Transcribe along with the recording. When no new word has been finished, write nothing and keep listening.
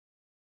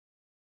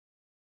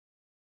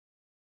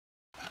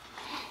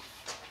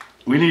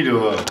We need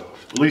to at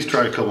least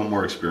try a couple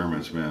more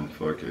experiments, man.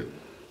 Fuck it,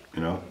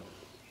 you know.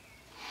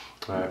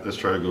 All right. Let's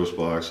try a ghost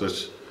box.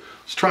 Let's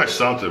try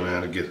something,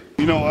 man. To get.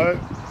 You know what?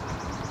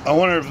 I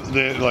wonder if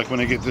they, like, when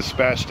they get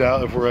dispatched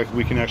out, if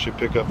we can actually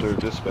pick up their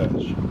dispatch.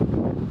 You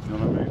know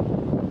what I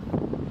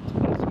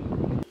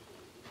mean?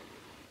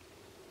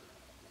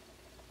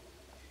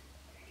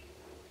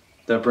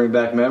 That bring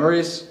back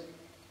memories?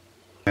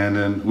 And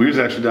then we was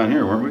actually down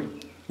here, weren't we?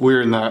 We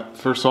were in that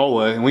first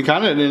hallway, and we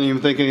kind of didn't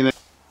even think anything.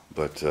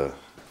 But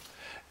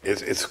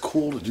it's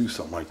cool to do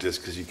something like this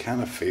because you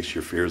kind of face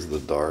your fears of the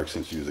dark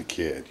since you was a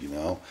kid, you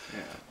know? Yeah.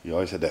 You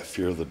always had that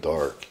fear of the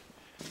dark.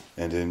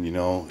 And then, you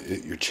know,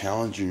 you're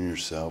challenging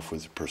yourself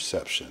with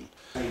perception.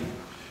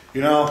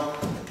 You know,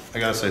 I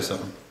gotta say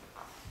something.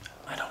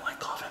 I don't like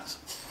coffins.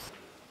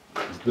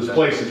 This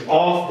place is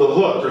off the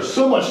hook. There's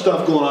so much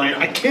stuff going on here.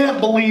 I can't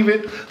believe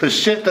it, the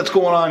shit that's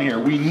going on here.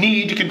 We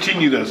need to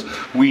continue this.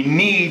 We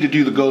need to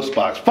do the ghost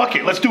box. Fuck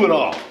it, let's do it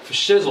all. For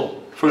shizzle.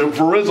 For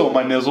rizzle,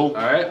 my nizzle.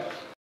 All right.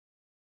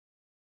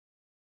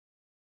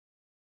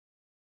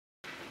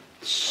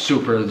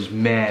 Super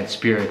mad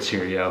spirits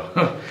here, yo.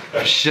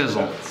 For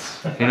shizzle.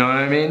 You know what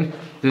I mean?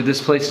 Dude,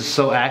 this place is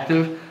so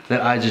active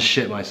that I just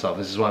shit myself.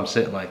 This is why I'm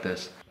sitting like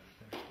this.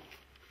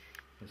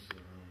 This is the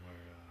room where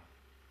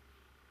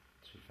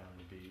she found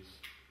the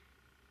bees.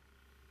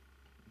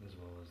 As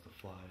well as the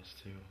flies,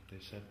 too. They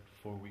said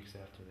 4 weeks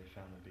after they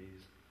found the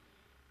bees,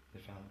 they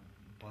found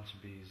a bunch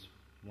of bees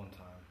one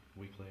time. A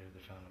week later,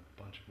 they found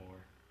a bunch more,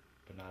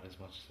 but not as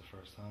much as the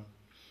first time.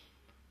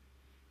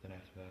 Then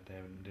after that, they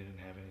didn't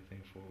have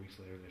anything. 4 weeks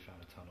later, they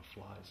found a ton of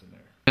flies in there.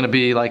 It's gonna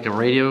be like a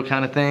radio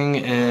kind of thing,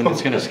 and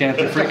it's gonna scan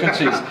through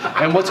frequencies.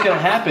 And what's gonna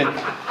happen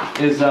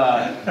is,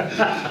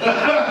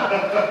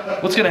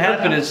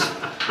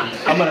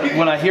 I'm gonna,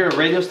 when I hear a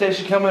radio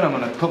station coming, I'm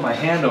gonna put my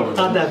hand over it.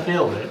 How'd that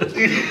feel, man?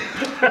 It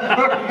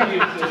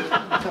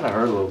kind of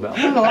hurt a little bit.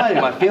 I'm not gonna lie to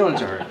you, my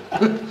feelings are hurt.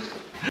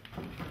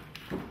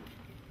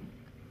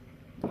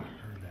 I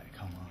heard that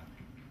come on.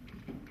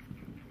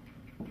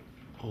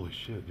 Holy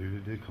shit, dude,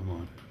 it did come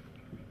on.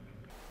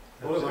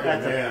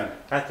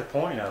 That's the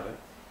point of it.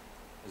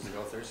 Does it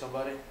go through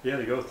somebody? Yeah,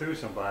 to go through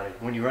somebody.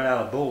 When you run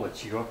out of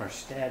bullets, you go up and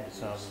stab at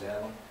something.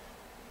 Stab them?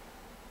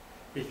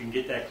 If you can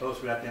get that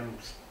close without them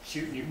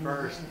shooting you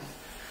first.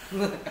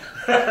 What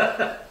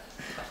are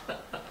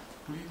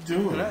you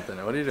doing?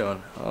 Nothing. What are you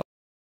doing? Oh.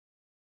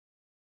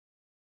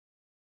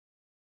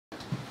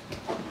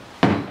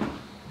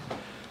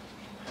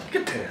 Look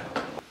at that.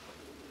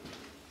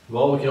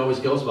 Well, we can always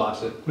ghost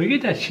box it. Will you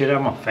get that shit out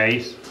of my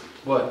face?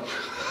 What?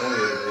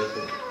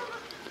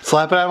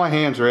 Slap it out of my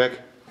hands,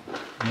 Rick.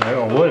 I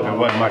would if it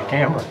wasn't my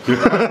camera.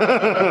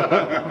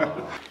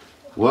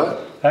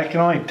 What? That can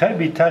only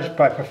be touched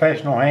by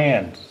professional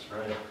hands. That's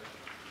right.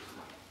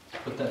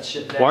 Put that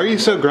shit down. Why are you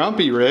so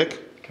grumpy,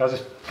 Rick? Because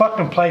this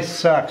fucking place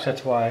sucks,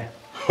 that's why.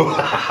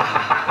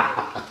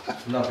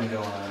 There's nothing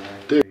going on there.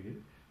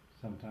 Dude.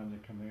 Sometimes they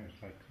come here,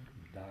 it's like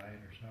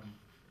died or something.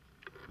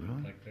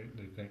 Really? Like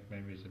they think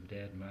maybe it's a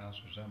dead mouse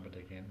or something, but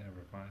they can't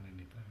never find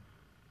anything.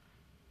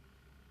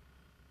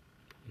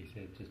 He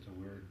said it's just a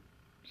weird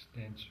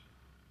stench.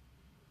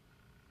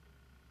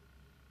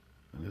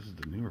 And this is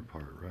the newer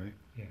part, right?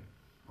 Yeah.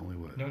 Only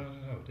what? No.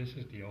 This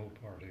is the old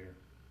part here.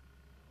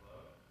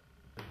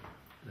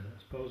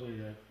 Supposedly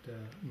that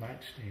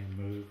nightstand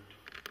moved,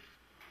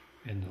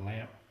 and the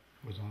lamp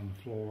was on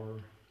the floor.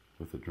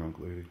 With the drunk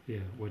lady?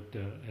 Yeah,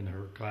 and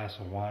her glass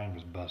of wine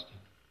was busted.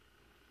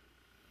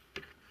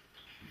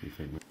 You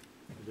think?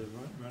 I did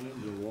run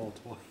into the wall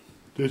twice.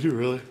 Did you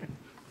really?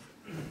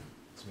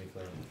 It's me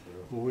clearing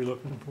through. What are we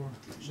looking for?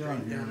 Down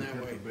that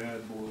way. The bad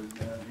boys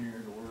down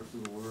here, the worst of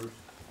the worst.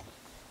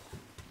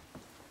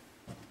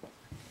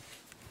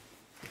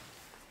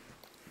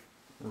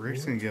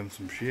 Rick's gonna give him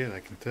some shit, I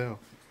can tell.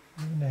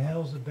 Who in the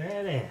hell's the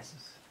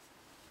badasses?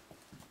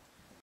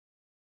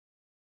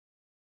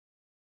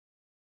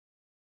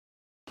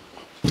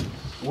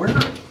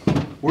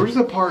 Where's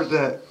the part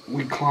that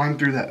we climbed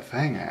through that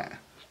thing at?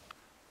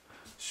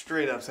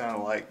 Straight up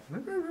sounded like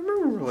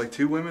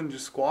two women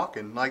just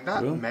squawking, like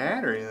not Really?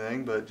 mad or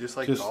anything, but just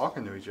like Just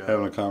talking to each other.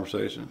 Having a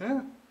conversation.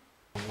 Yeah.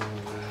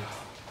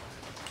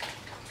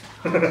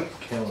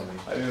 Killing me.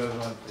 I knew it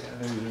was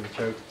gonna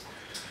choke.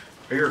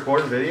 Are you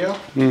recording video?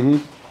 Mm-hmm.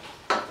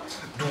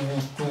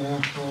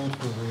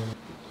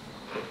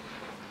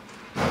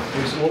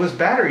 Well, this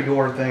battery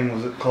door thing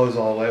was closed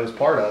all the way. It was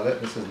part of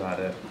it. This is not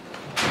it.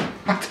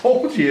 I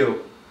told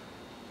you.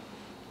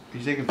 Are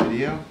you taking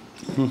video?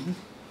 Mm-hmm.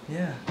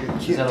 Yeah.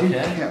 Is that dude,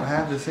 okay? You can't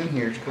have this in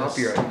here. It's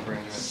copyright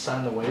infringement.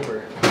 Sign the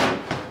waiver.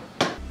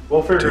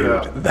 We'll figure it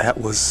out. Dude, that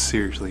was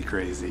seriously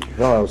crazy.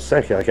 No, it was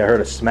sexy. Like I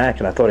heard a smack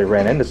and I thought he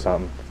ran into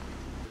something.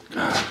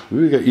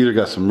 We either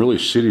got some really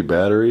shitty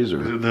batteries or.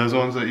 Is it those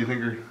ones that you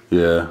think are?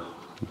 Yeah.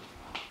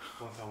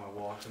 One time I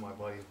walked in my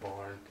buddy's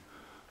barn.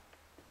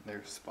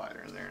 There's a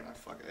spider in there, and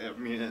I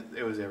mean,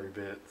 it was every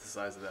bit the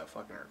size of that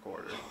fucking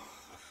recorder.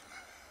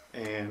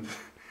 And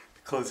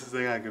the closest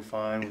thing I could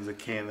find was a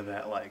can of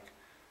that like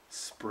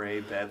spray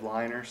bed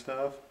liner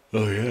stuff.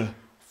 Oh yeah.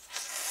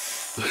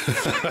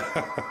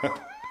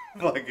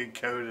 Fucking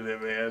coated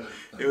it, man.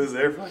 It was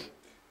there for,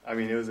 I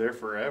mean, it was there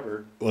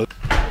forever. Game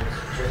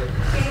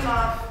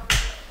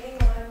off. Game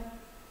on.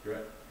 You're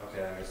right.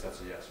 Okay, I guess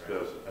that's a yes,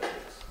 right? Yes. That's a